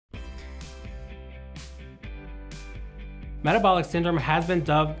Metabolic syndrome has been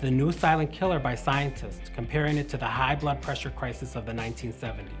dubbed the new silent killer by scientists, comparing it to the high blood pressure crisis of the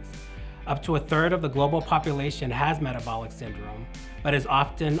 1970s. Up to a third of the global population has metabolic syndrome, but is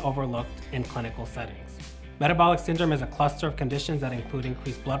often overlooked in clinical settings. Metabolic syndrome is a cluster of conditions that include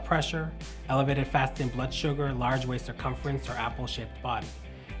increased blood pressure, elevated fasting blood sugar, large waist circumference or apple-shaped body,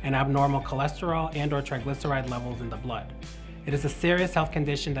 and abnormal cholesterol and/or triglyceride levels in the blood. It is a serious health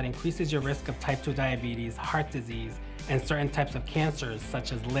condition that increases your risk of type 2 diabetes, heart disease, and certain types of cancers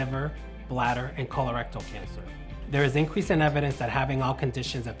such as liver, bladder, and colorectal cancer. There is increasing evidence that having all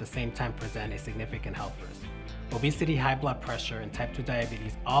conditions at the same time present a significant health risk. Obesity, high blood pressure, and type 2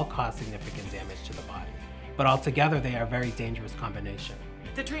 diabetes all cause significant damage to the body, but altogether they are a very dangerous combination.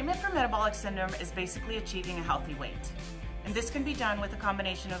 The treatment for metabolic syndrome is basically achieving a healthy weight. And this can be done with a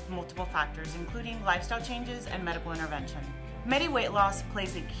combination of multiple factors, including lifestyle changes and medical intervention. Medi-Weightloss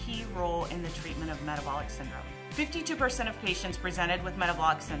plays a key role in the treatment of metabolic syndrome. 52% of patients presented with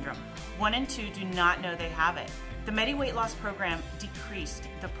metabolic syndrome, 1 in 2 do not know they have it. The Medi-Weightloss program decreased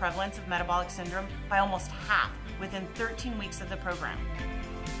the prevalence of metabolic syndrome by almost half within 13 weeks of the program.